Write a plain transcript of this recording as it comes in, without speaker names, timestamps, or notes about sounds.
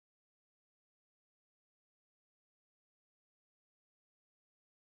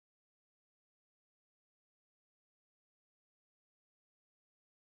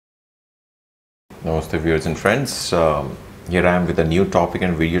Namaste viewers and friends. Here I am with a new topic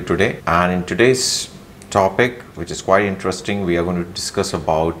and video today. And in today's topic, which is quite interesting, we are going to discuss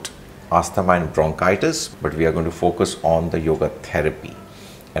about asthma and bronchitis, but we are going to focus on the yoga therapy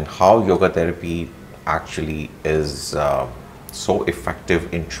and how yoga therapy actually is so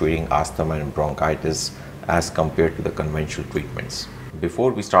effective in treating asthma and bronchitis as compared to the conventional treatments.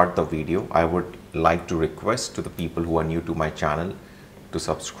 Before we start the video, I would like to request to the people who are new to my channel to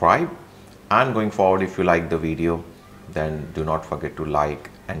subscribe. And going forward, if you like the video, then do not forget to like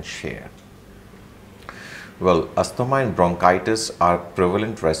and share. Well, asthma and bronchitis are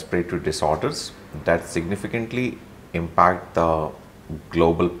prevalent respiratory disorders that significantly impact the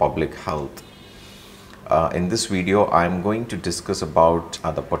global public health. In this video, I am going to discuss about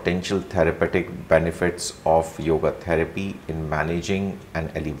the potential therapeutic benefits of yoga therapy in managing and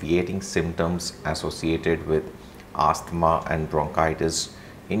alleviating symptoms associated with asthma and bronchitis.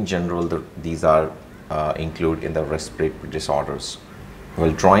 In general, these are included in the respiratory disorders.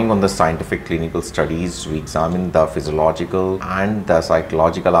 Well, drawing on the scientific clinical studies, we examine the physiological and the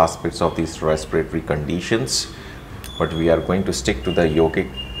psychological aspects of these respiratory conditions, but we are going to stick to the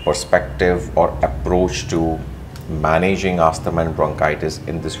yogic perspective or approach to managing asthma and bronchitis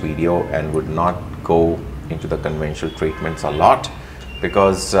in this video, and would not go into the conventional treatments a lot,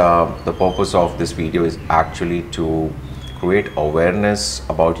 because the purpose of this video is actually to create awareness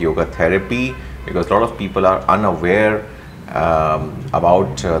about yoga therapy, because a lot of people are unaware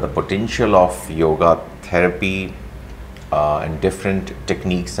about the potential of yoga therapy and different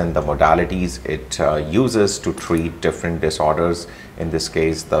techniques and the modalities it uses to treat different disorders, in this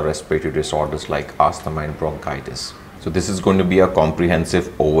case the respiratory disorders like asthma and bronchitis. So this is going to be a comprehensive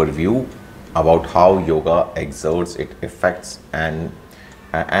overview about how yoga exerts its effects and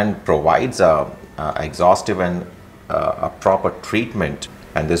provides a exhaustive and a proper treatment,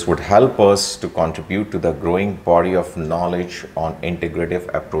 and this would help us to contribute to the growing body of knowledge on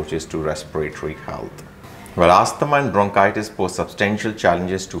integrative approaches to respiratory health. Well, asthma and bronchitis pose substantial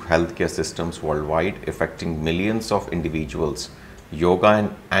challenges to healthcare systems worldwide, affecting millions of individuals. Yoga,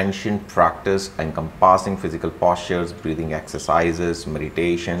 an ancient practice encompassing physical postures, breathing exercises,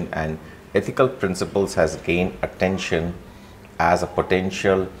 meditation, and ethical principles, has gained attention as a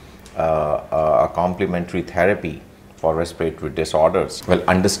potential complementary therapy for respiratory disorders. Well,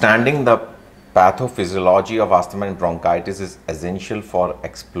 understanding the pathophysiology of asthma and bronchitis is essential for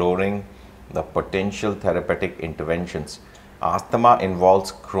exploring the potential therapeutic interventions. Asthma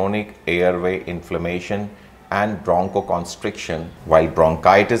involves chronic airway inflammation and bronchoconstriction, while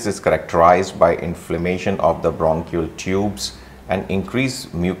bronchitis is characterized by inflammation of the bronchial tubes and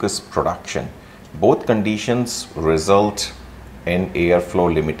increased mucus production. Both conditions result in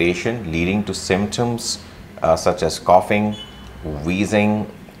airflow limitation, leading to symptoms such as coughing, wheezing,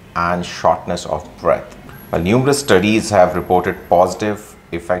 and shortness of breath. Well, numerous studies have reported positive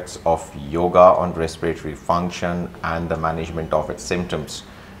effects of yoga on respiratory function and the management of its symptoms.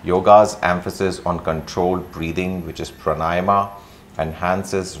 Yoga's emphasis on controlled breathing, which is pranayama,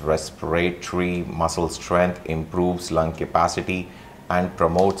 enhances respiratory muscle strength, improves lung capacity, and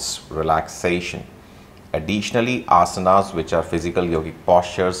promotes relaxation. Additionally, asanas, which are physical yogic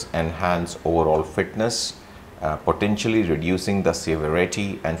postures, enhance overall fitness, potentially reducing the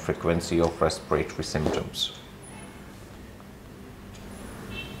severity and frequency of respiratory symptoms.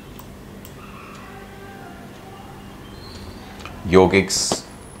 Yogics.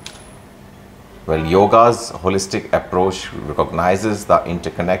 Well, yoga's holistic approach recognizes the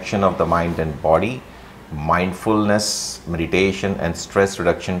interconnection of the mind and body. Mindfulness, meditation, and stress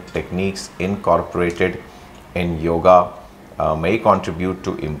reduction techniques incorporated in yoga may contribute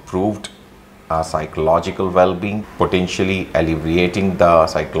to improved psychological well-being, potentially alleviating the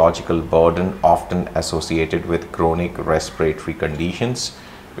psychological burden often associated with chronic respiratory conditions,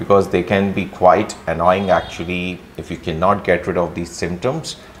 because they can be quite annoying actually if you cannot get rid of these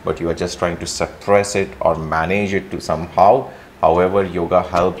symptoms, but you are just trying to suppress it or manage it to somehow. However, yoga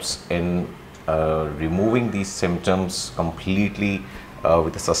helps in removing these symptoms completely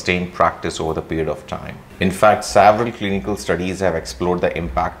with a sustained practice over the period of time. In fact, several clinical studies have explored the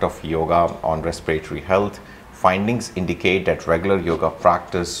impact of yoga on respiratory health. Findings indicate that regular yoga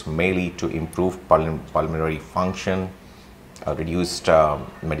practice may lead to improved pulmonary function, reduced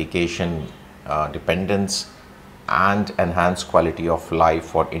medication dependence, and enhanced quality of life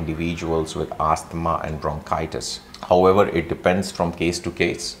for individuals with asthma and bronchitis. However, it depends from case to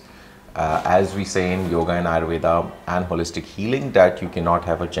case. As we say in yoga and Ayurveda and holistic healing, that you cannot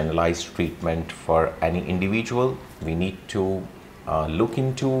have a generalized treatment for any individual. We need to look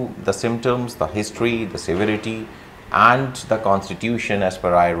into the symptoms, the history, the severity, and the constitution as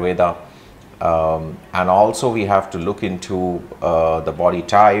per Ayurveda And also we have to look into the body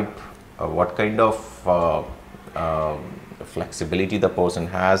type, what kind of flexibility the person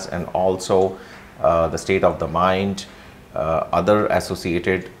has, and also the state of the mind, other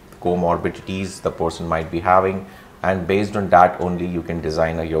associated comorbidities the person might be having, and based on that only you can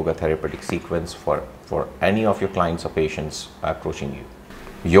design a yoga therapeutic sequence for any of your clients or patients approaching you.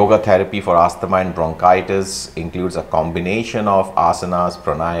 Yoga therapy for asthma and bronchitis includes a combination of asanas,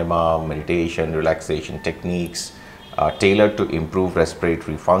 pranayama, meditation, relaxation techniques tailored to improve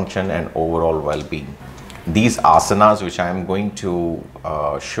respiratory function and overall well-being. These asanas, which I am going to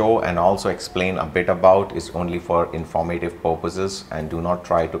show and also explain a bit about, is only for informative purposes, and do not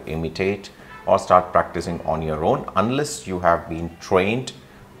try to imitate or start practicing on your own unless you have been trained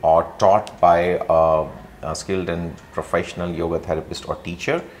or taught by a skilled and professional yoga therapist or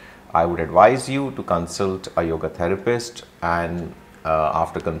teacher. I would advise you to consult a yoga therapist, and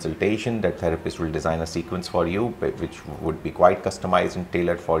after consultation that therapist will design a sequence for you which would be quite customized and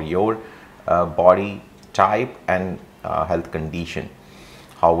tailored for your body type and health condition.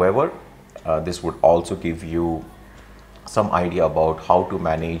 However, this would also give you some idea about how to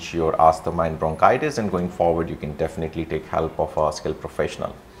manage your asthma and bronchitis, and going forward you can definitely take help of a skilled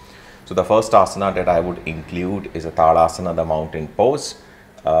professional. So the first asana that I would include is a Tadasana, the mountain pose.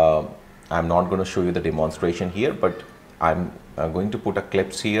 I'm not going to show you the demonstration here, but I'm going to put a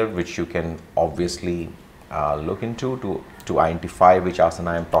clips here which you can obviously look into to identify which asana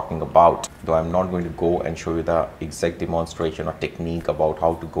I am talking about. Though I'm not going to go and show you the exact demonstration or technique about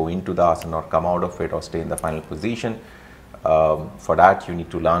how to go into the asana or come out of it or stay in the final position. For that you need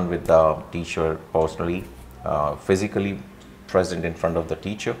to learn with the teacher personally, physically present in front of the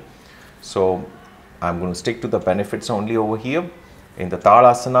teacher. So I'm going to stick to the benefits only over here. In the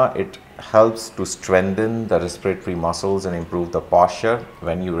Tadasana, it helps to strengthen the respiratory muscles and improve the posture.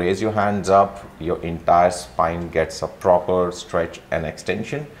 When you raise your hands up, your entire spine gets a proper stretch and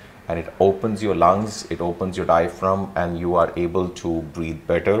extension, and it opens your lungs, it opens your diaphragm, and you are able to breathe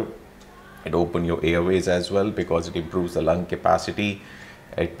better. It opens your airways as well because it improves the lung capacity.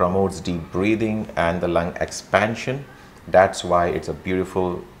 It promotes deep breathing and the lung expansion. That's why it's a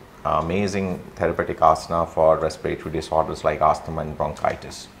beautiful, amazing therapeutic asana for respiratory disorders like asthma and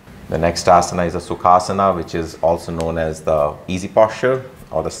bronchitis. The next asana is a Sukhasana, which is also known as the easy posture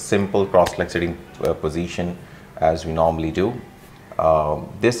or the simple cross-leg sitting position as we normally do.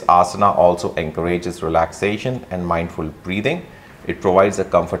 This asana also encourages relaxation and mindful breathing. It provides a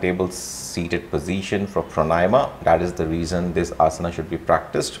comfortable seated position for pranayama. That is the reason this asana should be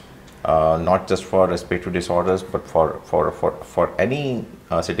practiced, not just for respiratory disorders, but for any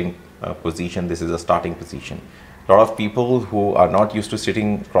sitting position. This is a starting position. A lot of people who are not used to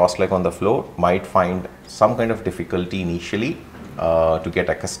sitting cross-leg on the floor might find some kind of difficulty initially to get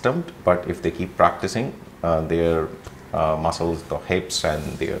accustomed, but if they keep practicing, their muscles, the hips and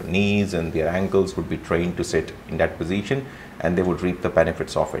their knees and their ankles would be trained to sit in that position, and they would reap the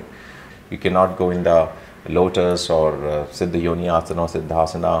benefits of it. You cannot go in the lotus or Siddha Yoni Asana or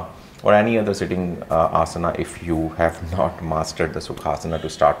Siddhasana or any other sitting asana if you have not mastered the Sukhasana to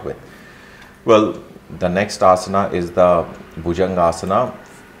start with. Well, the next asana is the Bhujangasana,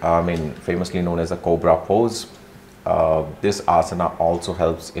 famously known as the Cobra pose. This asana also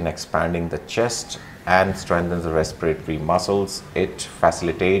helps in expanding the chest and strengthens the respiratory muscles. It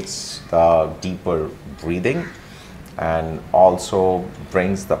facilitates the deeper breathing and also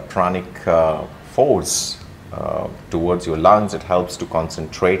brings the pranic force towards your lungs. It helps to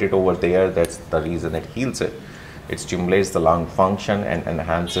concentrate it over there. That's the reason it heals it. It stimulates the lung function and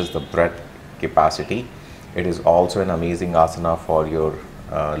enhances the breath capacity. It is also an amazing asana for your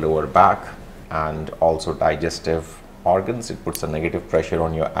lower back and also digestive organs. It puts a negative pressure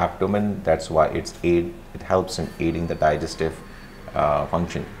on your abdomen. That's why it helps in aiding the digestive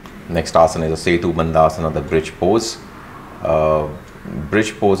function. Next asana is a Setu Bandhasana, the bridge pose.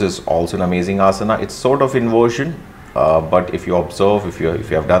 Bridge pose is also an amazing asana. It's sort of inversion, but if you observe, if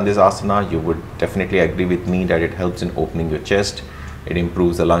you have done this asana, you would definitely agree with me that it helps in opening your chest. It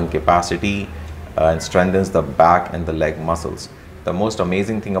improves the lung capacity and strengthens the back and the leg muscles. The most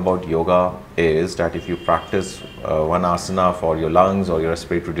amazing thing about yoga is that if you practice one asana for your lungs or your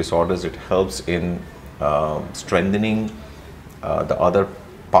respiratory disorders, it helps in strengthening the other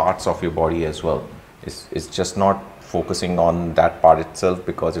parts of your body as well. It's just not focusing on that part itself,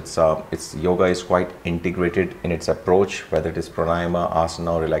 because it's yoga is quite integrated in its approach, whether it is pranayama,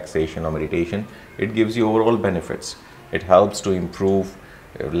 asana, or relaxation or meditation. It gives you overall benefits. It helps to improve.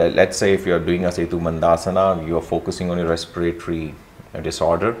 Let's say if you are doing a Setu Bandhasana, you are focusing on your respiratory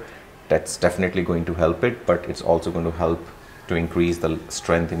disorder, that's definitely going to help it, but it's also going to help to increase the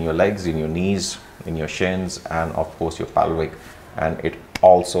strength in your legs, in your knees, in your shins, and of course your pelvic. And it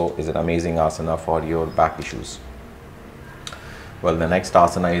also is an amazing asana for your back issues. Well, the next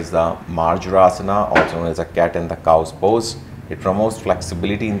asana is the Marjarasana, also known as a cat and the cow's pose. It promotes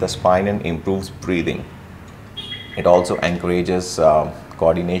flexibility in the spine and improves breathing. It also encourages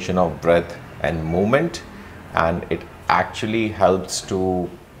coordination of breath and movement, and it actually helps to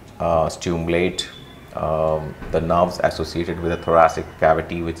stimulate the nerves associated with the thoracic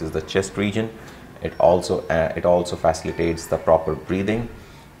cavity, which is the chest region. It also facilitates the proper breathing.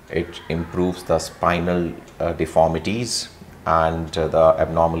 It improves the spinal deformities and the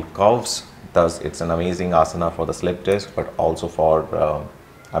abnormal curves. Thus, it's an amazing asana for the slip disc, but also for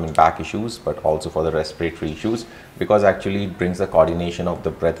back issues, but also for the respiratory issues, because actually it brings the coordination of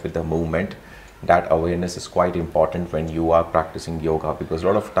the breath with the movement. That awareness is quite important when you are practicing yoga, because a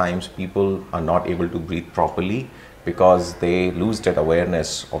lot of times people are not able to breathe properly because they lose that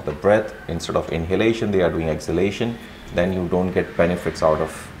awareness of the breath. Instead of inhalation, they are doing exhalation. Then you don't get benefits out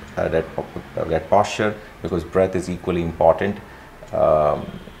of that posture, because breath is equally important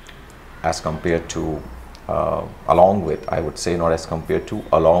as compared to along with, I would say, not as compared to,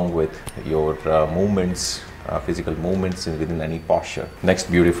 along with your movements, physical movements within any posture.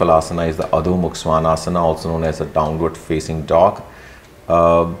 Next beautiful asana is the Adho Mukha Svanasana, also known as a downward facing dog.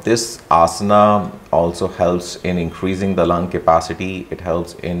 This asana also helps in increasing the lung capacity. It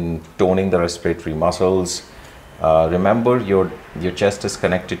helps in toning the respiratory muscles. Remember, your chest is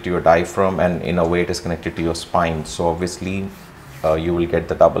connected to your diaphragm, and in a way it is connected to your spine. So obviously you will get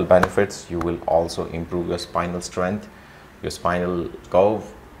the double benefits. You will also improve your spinal strength, your spinal curve,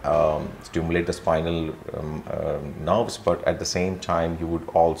 stimulate the spinal nerves, but at the same time you would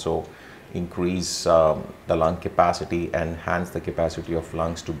also increase the lung capacity, enhance the capacity of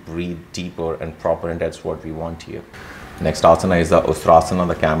lungs to breathe deeper and proper, and that's what we want here. Next asana is the Ustrasana,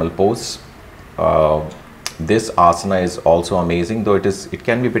 the camel pose. This asana is also amazing, though it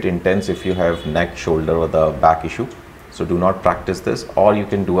can be a bit intense if you have neck, shoulder, or the back issue. So do not practice this, or you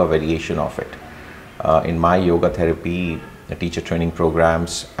can do a variation of it. In my yoga therapy teacher training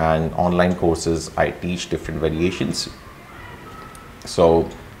programs and online courses, I teach different variations. So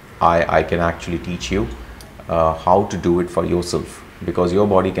I can actually teach you how to do it for yourself, because your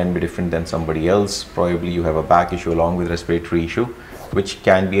body can be different than somebody else. Probably you have a back issue along with respiratory issue, which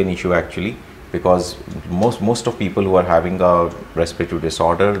can be an issue actually, because most of people who are having a respiratory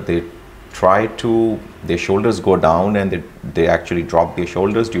disorder, their shoulders go down, and they actually drop their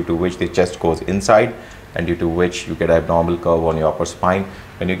shoulders, due to which their chest goes inside, and due to which you get an abnormal curve on your upper spine.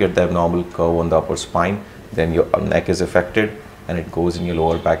 When you get the abnormal curve on the upper spine, then your neck is affected, and it goes in your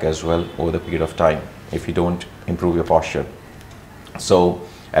lower back as well over the period of time if you don't improve your posture. So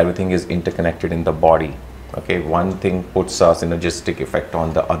everything is interconnected in the body. Okay, one thing puts a synergistic effect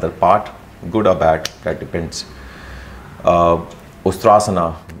on the other part, good or bad, that depends.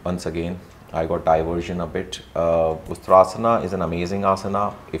 Ustrasana, once again I got diversion a bit. Ustrasana is an amazing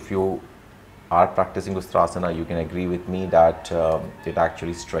asana. If you are practicing Ustrasana, you can agree with me that it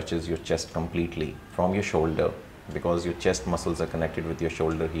actually stretches your chest completely from your shoulder, because your chest muscles are connected with your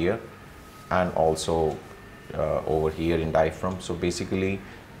shoulder here, and also over here in diaphragm. So basically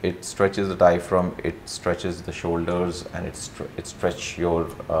it stretches the diaphragm, it stretches the shoulders, and it stretches your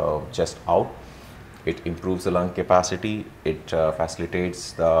chest out. It improves the lung capacity. It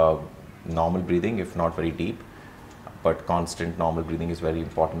facilitates the normal breathing, if not very deep, but constant normal breathing is very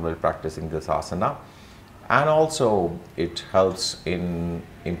important while practicing this asana. And also it helps in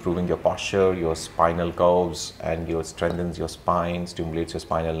improving your posture, your spinal curves, and strengthens your spine, stimulates your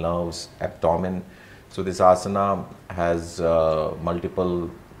spinal nerves, abdomen. So this asana has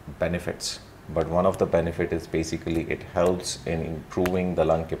multiple benefits, but one of the benefit is basically it helps in improving the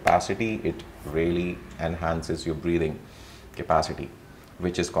lung capacity. It really enhances your breathing capacity,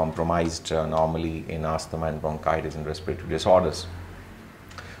 which is compromised normally in asthma and bronchitis and respiratory disorders.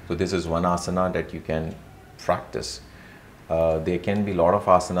 So this is one asana that you can practice. There can be a lot of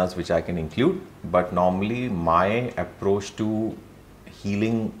asanas which I can include, but normally my approach to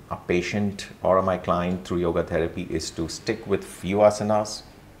healing a patient or my client through yoga therapy is to stick with few asanas,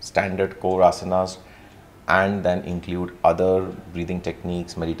 standard core asanas, and then include other breathing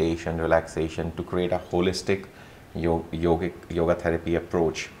techniques, meditation, relaxation, to create a holistic yoga therapy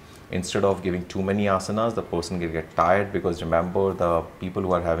approach. Instead of giving too many asanas, the person will get tired, because remember, the people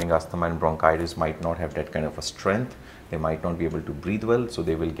who are having asthma and bronchitis might not have that kind of a strength. They might not be able to breathe well, so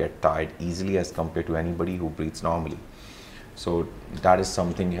they will get tired easily as compared to anybody who breathes normally. So that is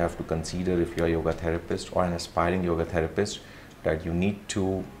something you have to consider if you are a yoga therapist or an aspiring yoga therapist, that you need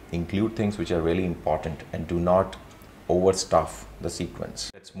to include things which are really important, and do not overstuff the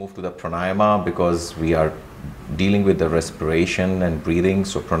sequence. Let's move to the pranayama because we are dealing with the respiration and breathing.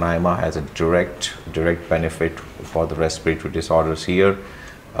 So pranayama has a direct benefit for the respiratory disorders here.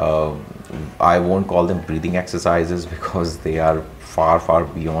 I won't call them breathing exercises because they are far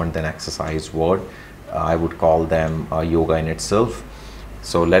beyond an exercise word. I would call them yoga in itself.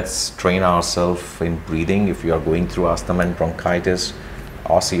 So let's train ourselves in breathing. If you are going through asthma and bronchitis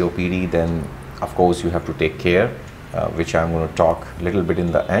or COPD, then of course you have to take care, which I'm going to talk a little bit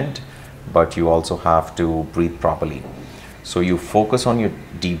in the end, but you also have to breathe properly. So you focus on your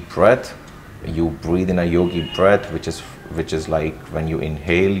deep breath. You breathe in a yogi breath, which is like when you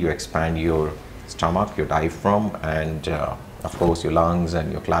inhale, you expand your stomach, your diaphragm, and of course your lungs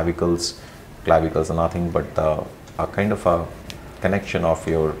and your clavicles. Clavicles are nothing but a kind of a connection of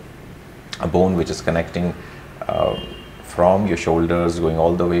a bone which is connecting from your shoulders going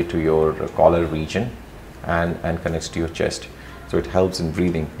all the way to your collar region and connects to your chest. So it helps in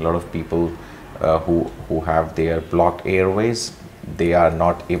breathing. A lot of people who have their blocked airways, they are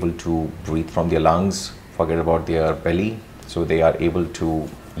not able to breathe from their lungs, forget about their belly. So they are able to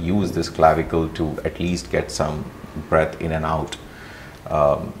use this clavicle to at least get some breath in and out.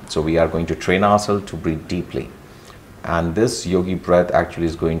 So we are going to train ourselves to breathe deeply. And this yogi breath actually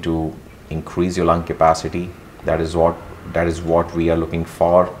is going to increase your lung capacity. That is what we are looking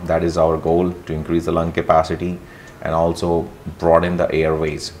for. That is our goal, to increase the lung capacity and also broaden the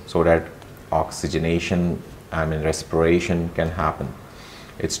airways so that oxygenation and respiration can happen.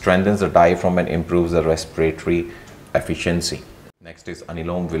 It strengthens the diaphragm and improves the respiratory efficiency. Next is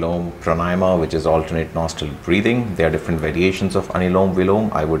Anulom Vilom Pranayama, which is alternate nostril breathing. There are different variations of Anulom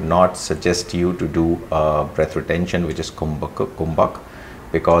Vilom. I would not suggest you to do breath retention, which is kumbhak,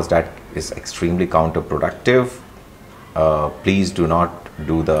 because that is extremely counterproductive. Please do not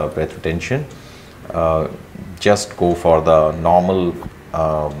do the breath retention. Just go for the normal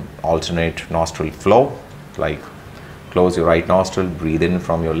alternate nostril flow, like close your right nostril, breathe in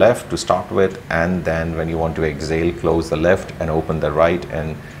from your left to start with, and then when you want to exhale, close the left and open the right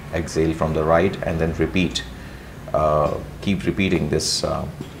and exhale from the right, and then repeat. Keep repeating this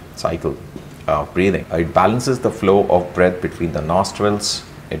cycle of breathing. It balances the flow of breath between the nostrils.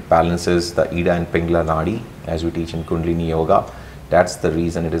 It balances the Ida and Pingala Nadi, as we teach in Kundalini Yoga. That's the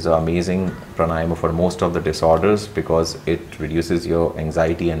reason it is an amazing pranayama for most of the disorders, because it reduces your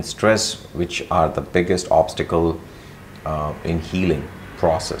anxiety and stress, which are the biggest obstacle in healing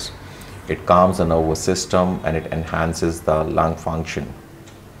process. It calms the nervous system and it enhances the lung function.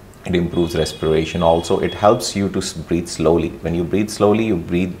 It improves respiration also. It helps you to breathe slowly. When you breathe slowly, you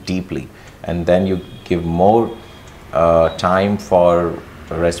breathe deeply, and then you give more time for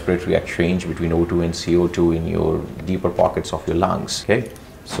respiratory exchange between O2 and CO2 in your deeper pockets of your lungs. Okay,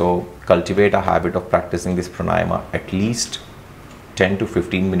 so cultivate a habit of practicing this pranayama at least 10 to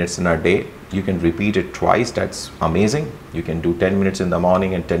 15 minutes in a day. You can repeat it twice. That's amazing. You can do 10 minutes in the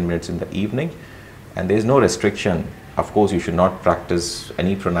morning and 10 minutes in the evening, and there is no restriction. Of course, you should not practice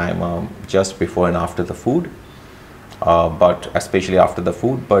any pranayama just before and after the food, but especially after the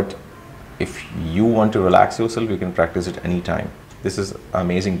food. But if you want to relax yourself, you can practice it anytime. This is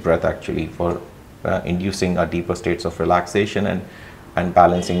amazing breath actually for inducing a deeper states of relaxation and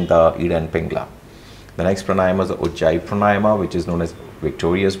balancing the Ida and Pingala. The next pranayama is the Ujjayi pranayama, which is known as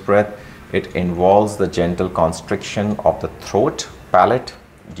victorious breath. It involves the gentle constriction of the throat, palate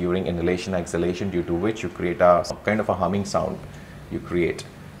during inhalation, exhalation, due to which you create a kind of a humming sound you create,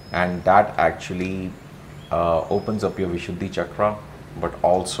 and that actually opens up your Vishuddhi chakra, but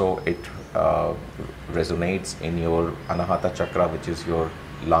also it resonates in your Anahata chakra, which is your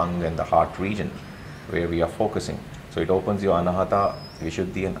lung and the heart region where we are focusing. So it opens your Anahata,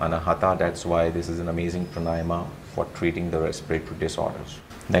 Vishuddhi and Anahata. That's why this is an amazing pranayama for treating the respiratory disorders.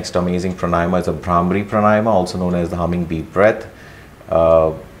 Next amazing pranayama is a Brahmari pranayama, also known as the humming bee breath.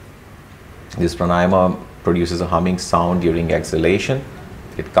 This pranayama produces a humming sound during exhalation.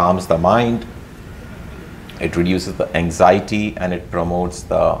 It calms the mind, it reduces the anxiety, and it promotes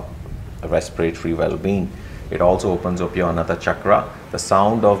the respiratory well-being. It also opens up your Anahata chakra. The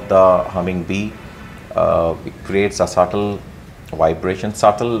sound of the humming bee it creates a subtle vibration,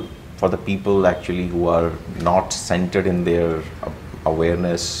 subtle for the people actually who are not centered in their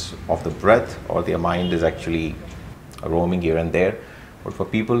awareness of the breath, or their mind is actually roaming here and there. But for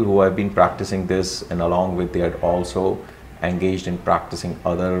people who have been practicing this, and along with they are also engaged in practicing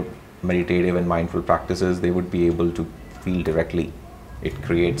other meditative and mindful practices, they would be able to feel directly. It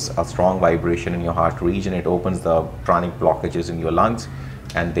creates a strong vibration in your heart region. It opens the pranic blockages in your lungs,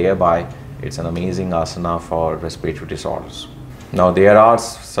 and thereby it's an amazing asana for respiratory disorders. Now, there are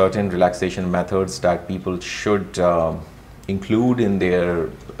certain relaxation methods that people should include in their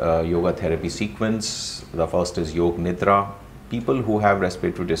yoga therapy sequence. The first is Yog Nidra. People who have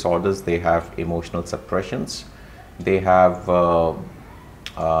respiratory disorders, they have emotional suppressions, they have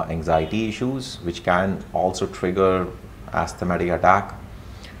anxiety issues, which can also trigger asthmatic attack.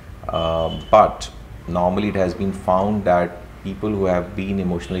 But normally it has been found that people who have been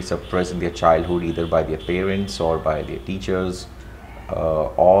emotionally suppressed in their childhood, either by their parents or by their teachers,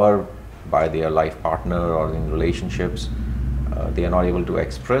 or by their life partner or in relationships, they are not able to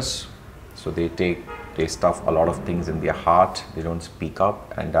express, so they stuff a lot of things in their heart, they don't speak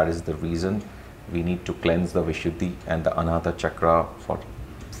up, and that is the reason we need to cleanse the Vishuddhi and the Anahata chakra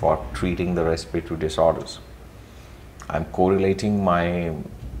for treating the respiratory disorders. I'm correlating my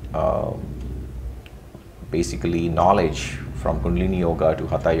basically knowledge from Kundalini Yoga to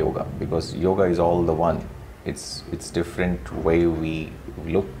Hatha Yoga, because yoga is all the one. It's different way we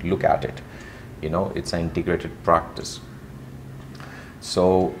look at it. You know, it's an integrated practice.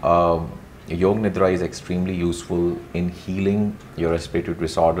 So Yog Nidra is extremely useful in healing your respiratory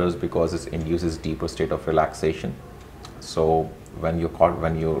disorders because it induces deeper state of relaxation. So when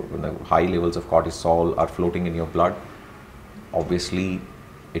the high levels of cortisol are floating in your blood, obviously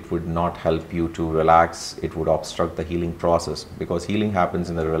it would not help you to relax. It would obstruct the healing process, because healing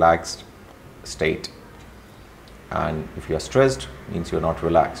happens in a relaxed state, and if you are stressed, means you're not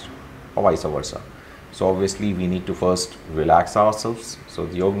relaxed, or vice versa. So obviously we need to first relax ourselves. So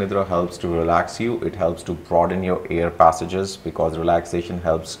the Yog Nidra helps to relax you. It helps to broaden your air passages, because relaxation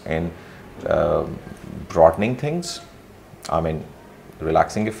helps in broadening things, I mean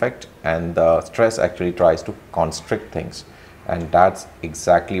relaxing effect, and the stress actually tries to constrict things, and that's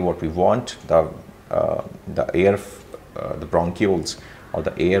exactly what we want. The bronchioles or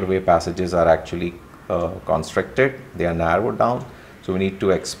the airway passages are actually constricted, they are narrowed down, so we need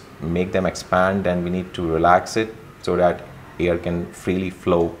to make them expand, and we need to relax it so that air can freely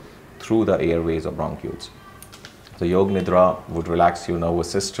flow through the airways or bronchioles. So Yog Nidra would relax your nervous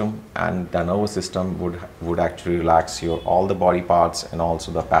system, and the nervous system would actually relax your all the body parts and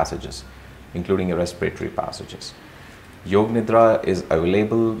also the passages, including your respiratory passages. Yog Nidra is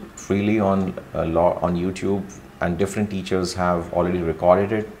available freely on YouTube, and different teachers have already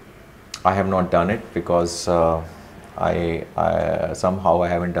recorded it. I have not done it because I somehow I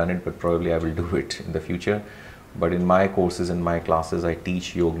haven't done it, but probably I will do it in the future. But in my courses, in my classes, I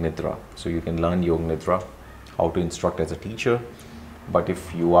teach Yog Nidra, so you can learn Yog Nidra, how to instruct as a teacher. But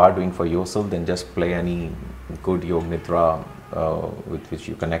if you are doing for yourself, then just play any good Yog Nidra with which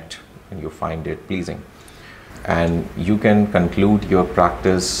you connect and you find it pleasing. And you can conclude your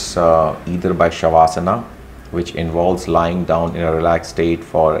practice either by Shavasana, which involves lying down in a relaxed state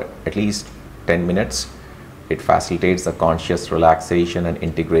for at least 10 minutes. It facilitates the conscious relaxation and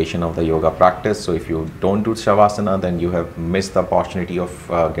integration of the yoga practice. So if you don't do Shavasana, then you have missed the opportunity of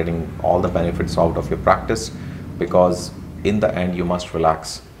getting all the benefits out of your practice, because in the end you must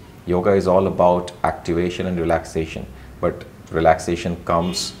relax. Yoga is all about activation and relaxation, but relaxation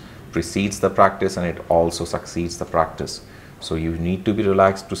precedes the practice, and it also succeeds the practice. So you need to be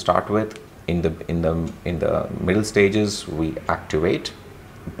relaxed to start with. In the middle stages, we activate,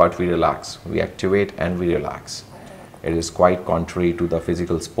 but we relax. We activate and we relax. It is quite contrary to the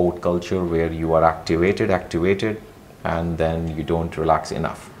physical sport culture, where you are activated, and then you don't relax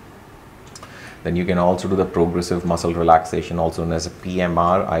enough. Then you can also do the progressive muscle relaxation, also known as a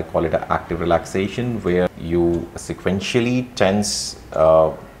PMR. I call it an active relaxation, where you sequentially tense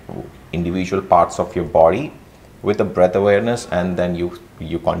individual parts of your body with a breath awareness, and then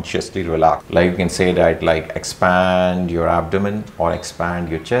you consciously relax. Like you can say that, like, expand your abdomen or expand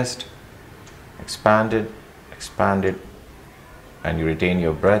your chest, expand it, and you retain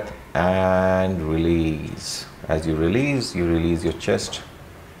your breath and release. As you release your chest.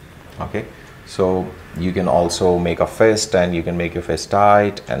 Okay, so you can also make a fist, and you can make your fist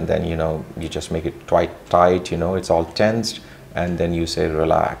tight, and then you just make it quite tight, it's all tensed, and then you say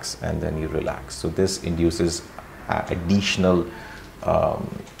relax, and then you relax. So this induces additional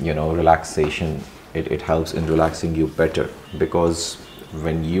relaxation. It helps in relaxing you better, because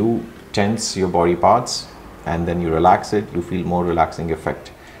when you tense your body parts and then you relax it, you feel more relaxing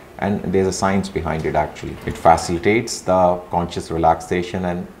effect. And there's a science behind it actually. It facilitates the conscious relaxation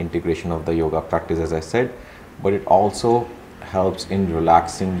and integration of the yoga practice, as I said, but it also helps in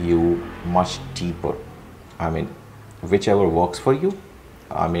relaxing you much deeper. I mean, whichever works for you.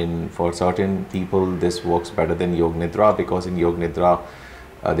 I mean, for certain people this works better than Yog Nidra, because in Yog Nidra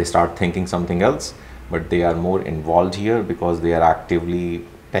they start thinking something else, but they are more involved here because they are actively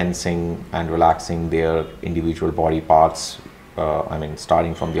tensing and relaxing their individual body parts I mean,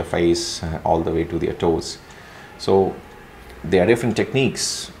 starting from their face all the way to their toes. So there are different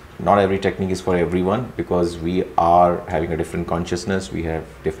techniques. Not every technique is for everyone, because we are having a different consciousness. We have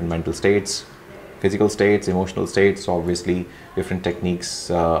different mental states, physical states, emotional states. So obviously different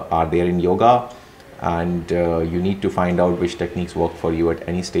techniques are there in yoga, and you need to find out which techniques work for you at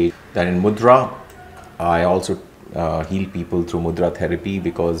any stage. Then in mudra, I also heal people through mudra therapy,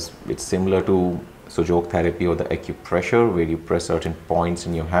 because it's similar to sujok therapy or the acupressure, where you press certain points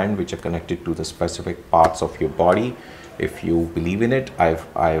in your hand which are connected to the specific parts of your body. If you believe in it,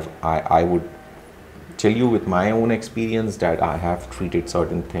 I would tell you with my own experience that I have treated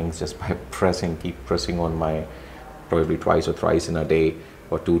certain things just by keep pressing on my, probably twice or thrice in a day,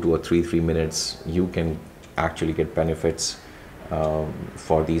 or 2 or 3 minutes. You can actually get benefits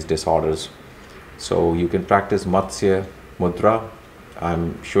for these disorders. So you can practice Matsya Mudra.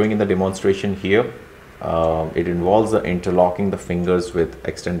 I'm showing in the demonstration here. It involves the interlocking the fingers with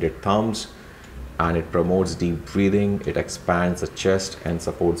extended thumbs, and it promotes deep breathing. It expands the chest and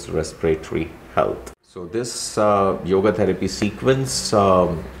supports respiratory health. So this yoga therapy sequence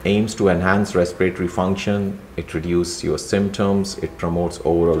aims to enhance respiratory function. It reduces your symptoms. It promotes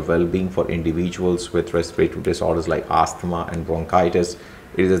overall well-being for individuals with respiratory disorders like asthma and bronchitis.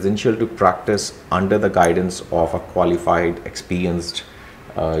 It is essential to practice under the guidance of a qualified, experienced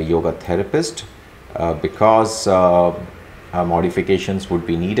yoga therapist, because modifications would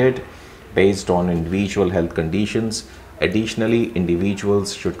be needed based on individual health conditions. Additionally,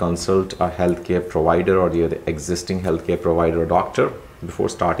 individuals should consult a healthcare provider or the existing healthcare provider or doctor before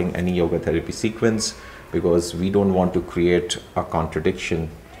starting any yoga therapy sequence, because we don't want to create a contradiction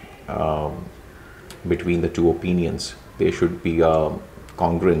between the two opinions. There should be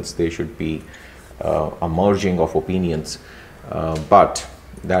congruence, there should be a merging of opinions, but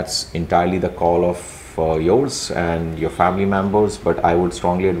that's entirely the call of yours and your family members. But I would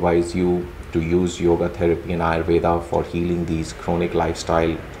strongly advise you to use yoga therapy and Ayurveda for healing these chronic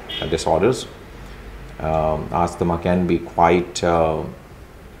lifestyle disorders. Asthma can be quite a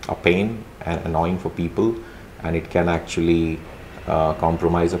pain and annoying for people, and it can actually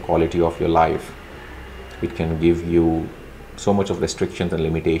compromise the quality of your life. It can give you so much of restrictions and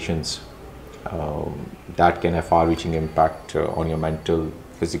limitations that can have far-reaching impact on your mental,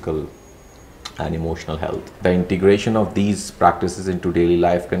 physical and emotional health. The integration of these practices into daily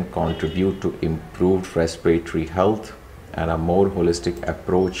life can contribute to improved respiratory health and a more holistic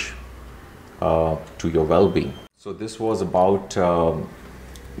approach to your well-being. So this was about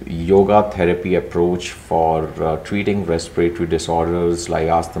yoga therapy approach for treating respiratory disorders like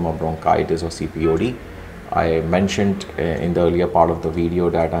asthma, bronchitis or CPOD. I mentioned in the earlier part of the video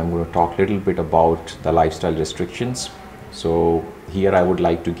that I'm going to talk a little bit about the lifestyle restrictions. So here I would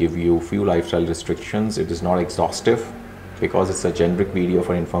like to give you a few lifestyle restrictions. It is not exhaustive because it's a generic video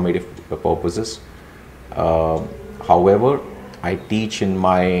for informative purposes. However, I teach in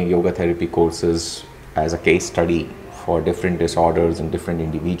my yoga therapy courses as a case study for different disorders and different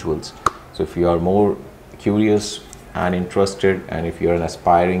individuals. So if you are more curious and interested, and if you're an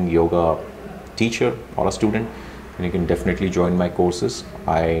aspiring yoga teacher or a student, then you can definitely join my courses.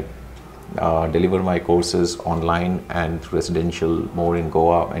 I deliver my courses online and residential more in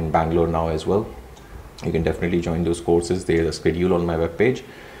Goa and Bangalore now as well. You can definitely join those courses. There is a schedule on my webpage,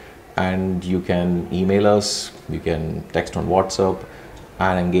 and you can email us, you can text on WhatsApp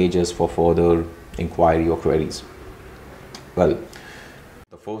and engage us for further inquiry or queries. Well,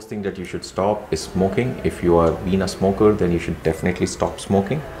 the first thing that you should stop is smoking. If you are been a smoker, then you should definitely stop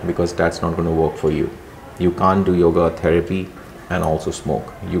smoking, because that's not going to work for you. You can't do yoga therapy and also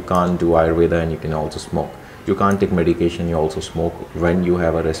smoke. You can't do Ayurveda and you can also smoke. You can't take medication, you also smoke when you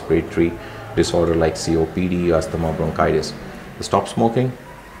have a respiratory disorder like COPD, asthma, bronchitis. So stop smoking.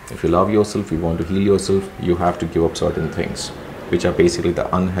 If you love yourself, you want to heal yourself, you have to give up certain things, which are basically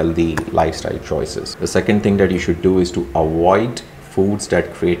the unhealthy lifestyle choices. The second thing that you should do is to avoid foods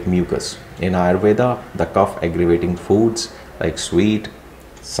that create mucus. In Ayurveda, the cough aggravating foods like sweet,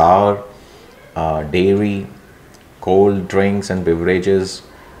 sour, dairy, cold drinks and beverages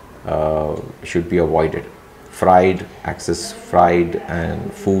should be avoided. Excess fried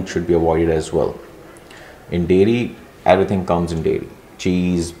and food should be avoided as well. In dairy, everything comes in dairy.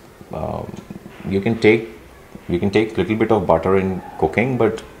 Cheese, you can take little bit of butter in cooking,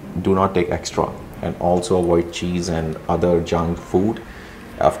 but do not take extra. And also avoid cheese and other junk food.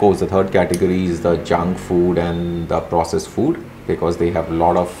 Of course, the third category is the junk food and the processed food, because they have a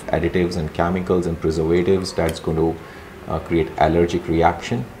lot of additives and chemicals and preservatives that's going to create allergic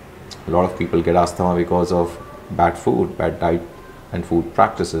reaction. A lot of people get asthma because of bad food, bad diet and food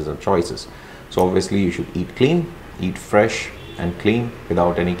practices or choices. So obviously you should eat clean, eat fresh, and clean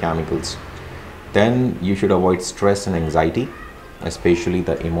without any chemicals. Then you should avoid stress and anxiety, especially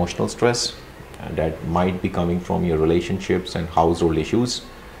the emotional stress that might be coming from your relationships and household issues,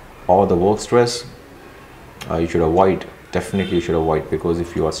 or the work stress. You should avoid, definitely you should avoid, because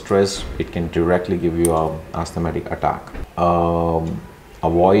if you are stressed, it can directly give you a asthmatic attack.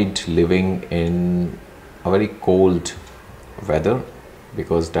 Avoid living in a very cold weather,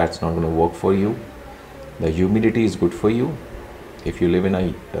 because that's not going to work for you. The humidity is good for you. If you live in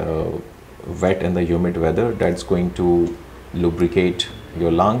a wet and the humid weather, that's going to lubricate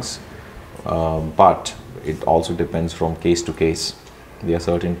your lungs, but it also depends from case to case. There are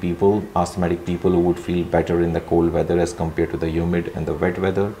certain people, asthmatic people, who would feel better in the cold weather as compared to the humid and the wet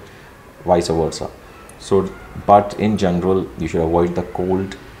weather, vice versa. So, but in general, you should avoid the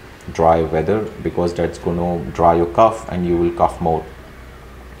cold, dry weather, because that's going to dry your cough and you will cough more.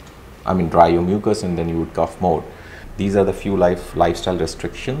 I mean, dry your mucus and then you would cough more. These are the few lifestyle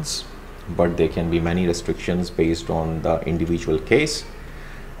restrictions, but there can be many restrictions based on the individual case.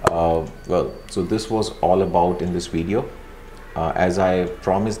 Well, so this was all about in this video. As I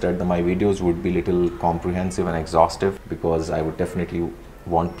promised that my videos would be little comprehensive and exhaustive, because I would definitely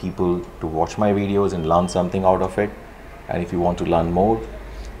want people to watch my videos and learn something out of it. And if you want to learn more,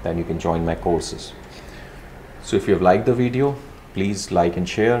 then you can join my courses. So if you have liked the video, please like and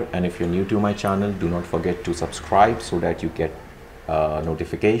share. And if you're new to my channel, do not forget to subscribe so that you get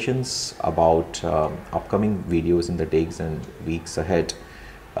notifications about upcoming videos in the days and weeks ahead.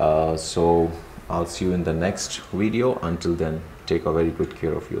 So I'll see you in the next video. Until then, take a very good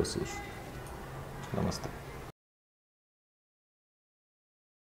care of yourself. Namaste.